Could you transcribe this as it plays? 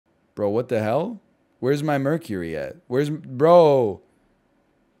Bro, what the hell? Where's my Mercury at? Bro?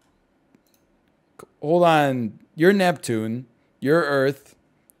 Hold on. You're Neptune. You're Earth.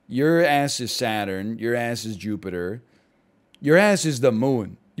 Your ass is Saturn. Your ass is Jupiter. Your ass is the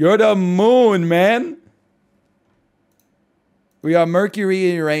moon. You're the moon, man. We got Mercury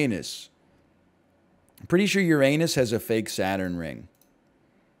and Uranus. I'm pretty sure Uranus has a fake Saturn ring.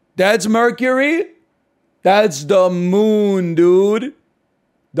 That's Mercury? That's the moon, dude.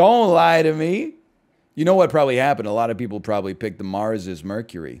 Don't lie to me. You know what probably happened? A lot of people probably picked the Mars as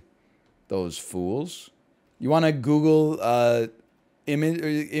Mercury. Those fools. You want to Google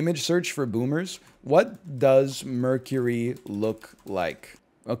image search for boomers? What does Mercury look like?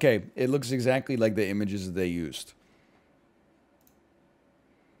 Okay, it looks exactly like the images that they used.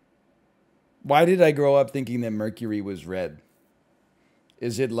 Why did I grow up thinking that Mercury was red?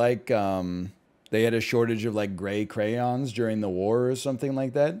 Is it like they had a shortage of like gray crayons during the war or something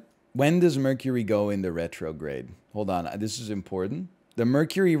like that? When does Mercury go into retrograde? Hold on, this is important. The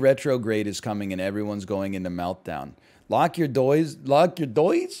Mercury retrograde is coming and everyone's going into meltdown. Lock your doors, avoid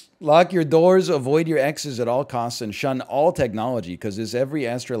your exes at all costs, and shun all technology, because it's every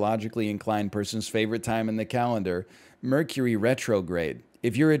astrologically inclined person's favorite time in the calendar, Mercury retrograde.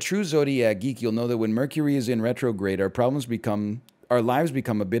 If you're a true zodiac geek, you'll know that when Mercury is in retrograde, our lives become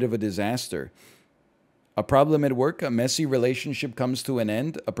a bit of a disaster. A problem at work, a messy relationship comes to an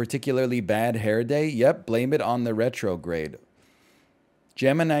end, a particularly bad hair day, yep, blame it on the retrograde.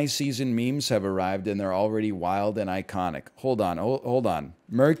 Gemini season memes have arrived and they're already wild and iconic. Hold on.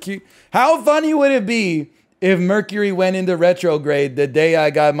 Mercury. How funny would it be if Mercury went into retrograde the day I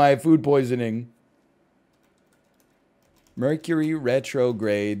got my food poisoning? Mercury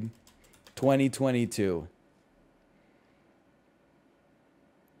retrograde 2022.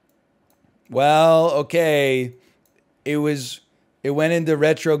 Well, okay. It went into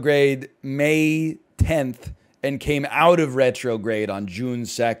retrograde May 10th. And came out of retrograde on June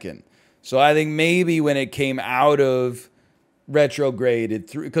 2nd. So I think maybe when it came out of retrograde,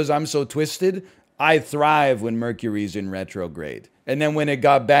 because I'm so twisted, I thrive when Mercury's in retrograde. And then when it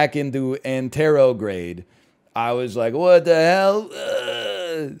got back into anterograde, I was like, what the hell?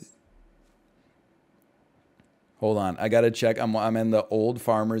 Hold on, I gotta check. I'm in the Old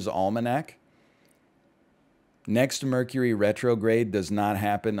Farmer's Almanac. Next Mercury retrograde does not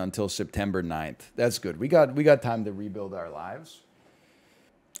happen until September 9th. That's good. We got time to rebuild our lives.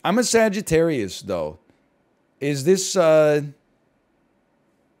 I'm a Sagittarius, though. Is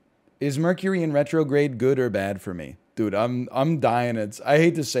Mercury in retrograde good or bad for me? Dude, I'm dying at, I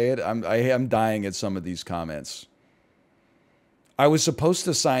hate to say it, I'm dying at some of these comments. I was supposed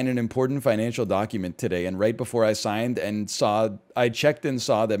to sign an important financial document today, and right before I signed I checked and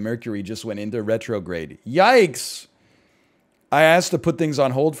saw that Mercury just went into retrograde. Yikes! I asked to put things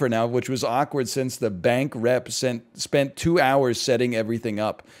on hold for now, which was awkward since the bank rep spent 2 hours setting everything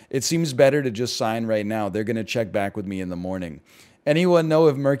up. It seems better to just sign right now. They're going to check back with me in the morning. Anyone know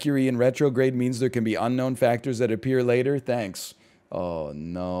if Mercury in retrograde means there can be unknown factors that appear later? Thanks. Oh,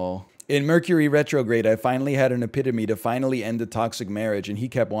 no. In Mercury retrograde, I finally had an epitome to finally end a toxic marriage, and he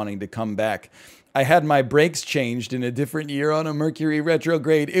kept wanting to come back. I had my brakes changed in a different year on a Mercury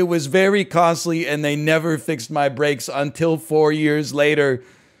retrograde. It was very costly, and they never fixed my brakes until 4 years later,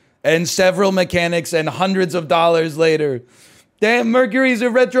 and several mechanics and hundreds of dollars later. Damn, Mercury's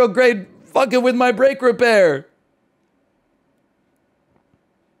in retrograde, fucking with my brake repair.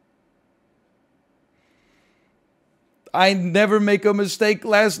 I never make a mistake.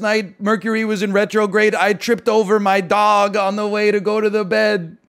 Last night, Mercury was in retrograde. I tripped over my dog on the way to go to the bed.